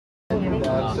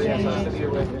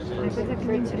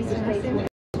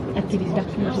Attività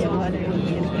culturali.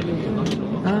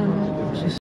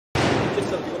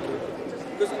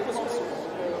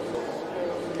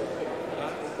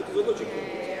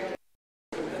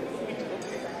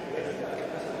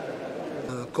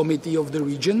 Committee of the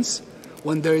regions,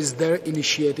 when there is their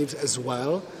initiatives as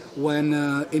well, when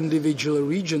individual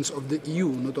regions of the EU,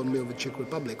 not only of the Czech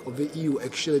Republic, of the EU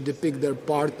actually depict their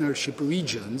partnership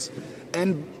regions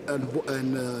and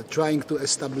trying to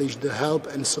establish the help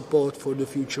and support for the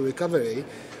future recovery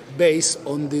based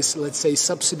on this, let's say,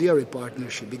 subsidiary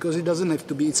partnership, because it doesn't have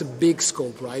to be, it's a big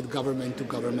scope, right, government to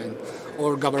government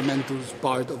or government to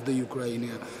part of the Ukraine.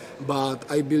 But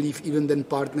I believe even then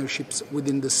partnerships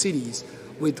within the cities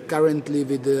currently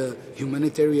with the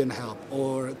humanitarian help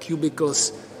or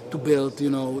cubicles to build,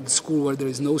 the school where there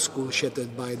is no school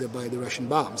shattered by the Russian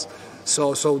bombs.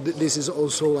 So this is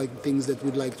also like things that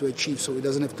we'd like to achieve. So it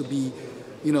doesn't have to be,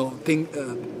 think,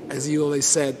 as you always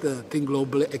said, think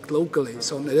globally, act locally.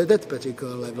 So at that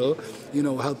particular level,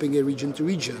 helping a region to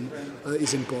region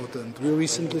is important. We were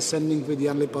recently sending with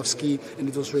Jan Lipavsky, and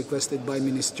it was requested by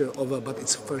Minister of, but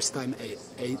it's first time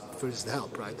aid, first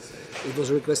help, right? It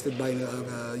was requested by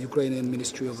Ukrainian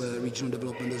Ministry of Regional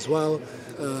Development as well.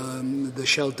 The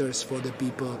shelters for the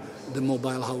people, the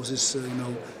mobile houses,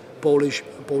 Polish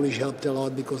helped a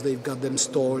lot because they've got them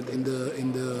stored in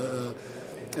the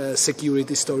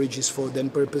security storages for them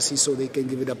purposes, so they can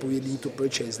give it up. We need to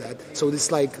purchase that. So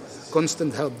it's like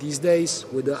constant help these days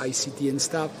with the ICT and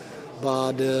stuff,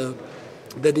 but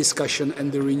the discussion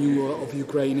and the renewal of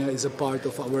Ukraine is a part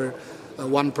of our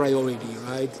one priority,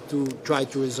 right? To try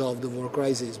to resolve the war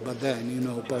crisis, but then,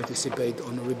 participate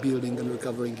on rebuilding and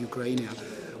recovering Ukraine,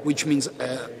 which means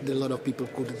that a lot of people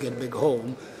could get back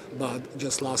home. But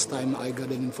just last time I got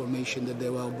an information that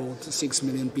there were about 6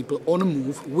 million people on a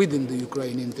move within the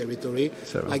Ukrainian territory,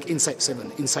 like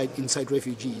inside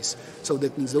refugees. So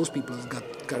that means those people have got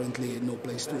currently no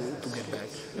place to get back.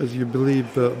 As you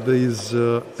believe these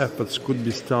efforts could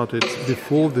be started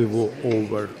before the war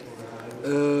over?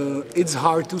 It's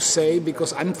hard to say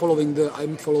because it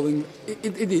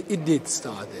did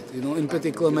start it. In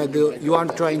particular, you are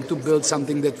trying to build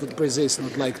something that would persist,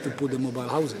 not like to put the mobile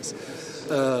houses.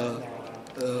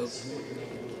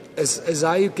 As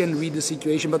I can read the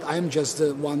situation, but I'm just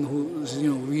the one who's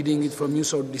reading it from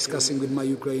news or discussing with my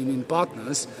Ukrainian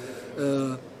partners.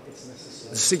 The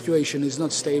situation is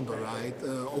not stable, right?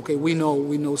 Okay, we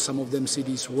know some of them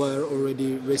cities were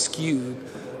already rescued,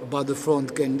 but the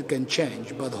front can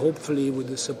change. But hopefully, with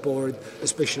the support,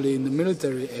 especially in the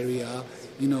military area,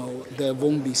 there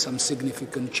won't be some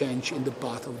significant change in the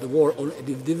path of the war. Or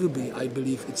if there will be, I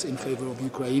believe it's in favor of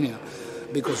Ukraine,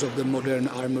 because of the modern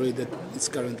armory that is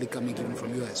currently coming even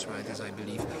from US, right, as I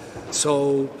believe.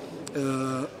 So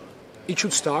it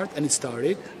should start, and it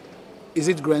started. Is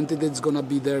it granted it's going to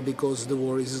be there because the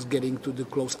war is getting to the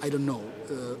close? I don't know.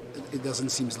 It doesn't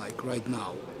seem like right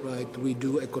now, right? We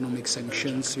do economic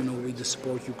sanctions, we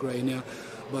support Ukraine,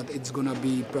 but it's going to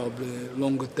be probably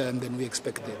longer term than we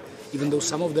expected. Even though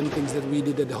some of them things that we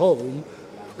did at home,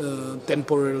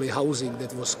 temporarily housing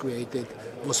that was created,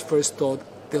 was first thought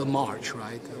till March,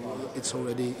 right? It's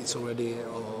already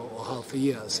half a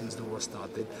year since the war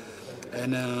started,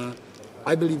 and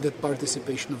I believe that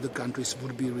participation of the countries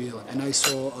would be real. And I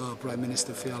saw Prime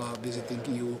Minister Fiala visiting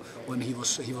EU when he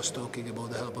was talking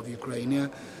about the help of Ukraine,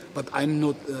 but I'm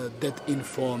not that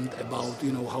informed about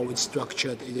how it's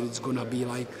structured. It's gonna be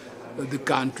like the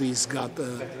countries got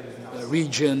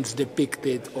regions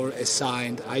depicted or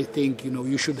assigned. I think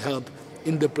you should help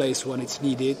in the place when it's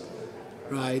needed.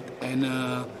 Right, and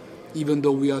even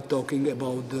though we are talking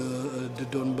about the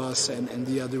Donbass and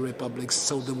the other republics,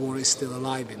 so the war is still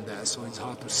alive in there. So it's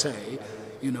hard to say,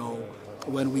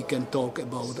 when we can talk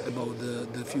about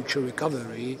the future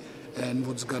recovery and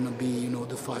what's gonna be,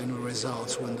 the final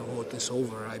results when the war is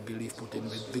over. I believe Putin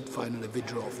will finally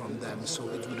withdraw from them, so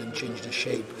it wouldn't change the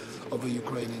shape of a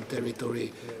Ukrainian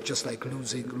territory, just like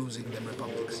losing them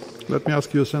republics. Let me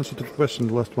ask you a sensitive question,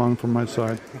 the last one from my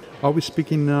side. Are we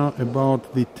speaking now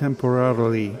about the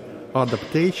temporarily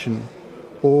adaptation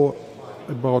or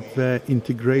about their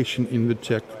integration in the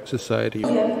Czech society?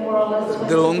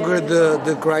 The longer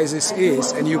the crisis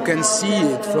is, and you can see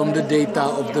it from the data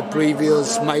of the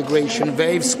previous migration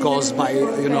waves caused by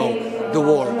the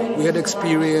war. We had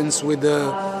experience with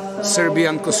the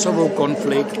Serbian-Kosovo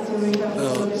conflict.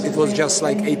 It was just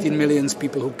like 18 million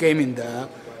people who came in there.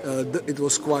 It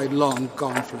was quite long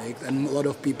conflict, and a lot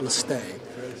of people stayed.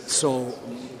 So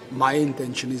my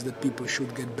intention is that people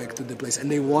should get back to the place, and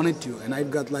they wanted to. And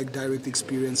I've got like direct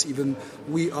experience. Even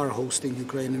we are hosting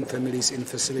Ukrainian families in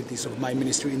facilities of my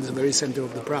ministry in the very center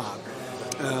of the Prague.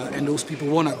 And those people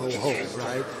want to go home,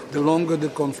 right? The longer the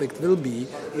conflict will be,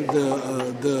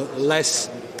 the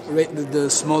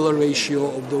smaller ratio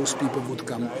of those people would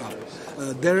come up.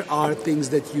 There are things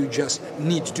that you just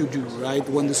need to do, right?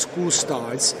 When the school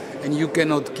starts, and you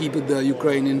cannot keep the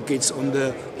Ukrainian kids on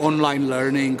the online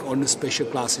learning, on the special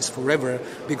classes forever,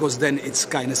 because then it's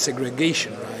kind of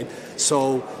segregation, right?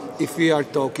 So if we are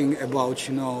talking about,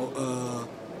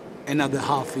 another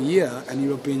half a year, and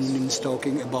European Union is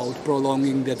talking about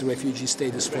prolonging that refugee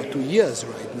status for 2 years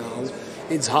right now,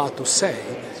 it's hard to say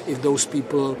if those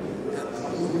people.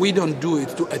 We don't do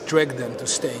it to attract them to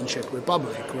stay in Czech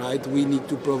Republic, right? We need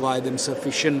to provide them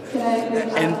sufficient,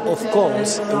 and of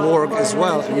course, work as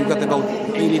well. We've got about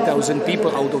 80,000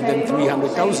 people, out of them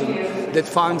 300,000, that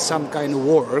find some kind of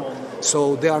work,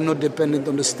 so they are not dependent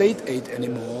on the state aid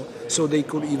anymore. So they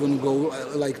could even go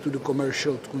like to the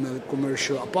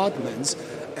commercial apartments,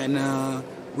 and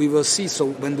we will see.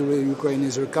 So when the Ukraine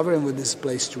is recovering with this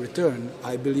place to return,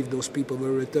 I believe those people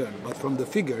will return. But from the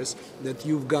figures that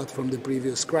you've got from the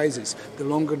previous crisis, the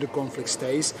longer the conflict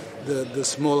stays, the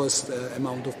smallest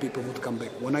amount of people would come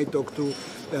back. When I talked to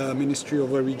Ministry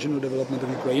of Regional Development of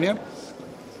Ukraine,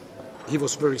 he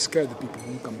was very scared that people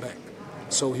won't come back.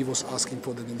 So he was asking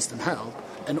for the instant help,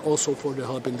 and also for the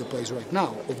help in the place right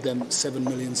now. Of them, 7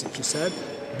 million, as you said,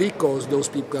 because those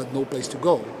people got no place to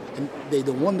go. And they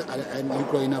don't want, and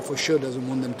Ukraine for sure doesn't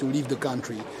want them to leave the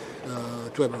country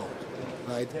to abroad,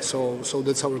 right? So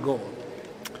that's our goal.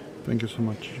 Thank you so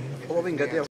much.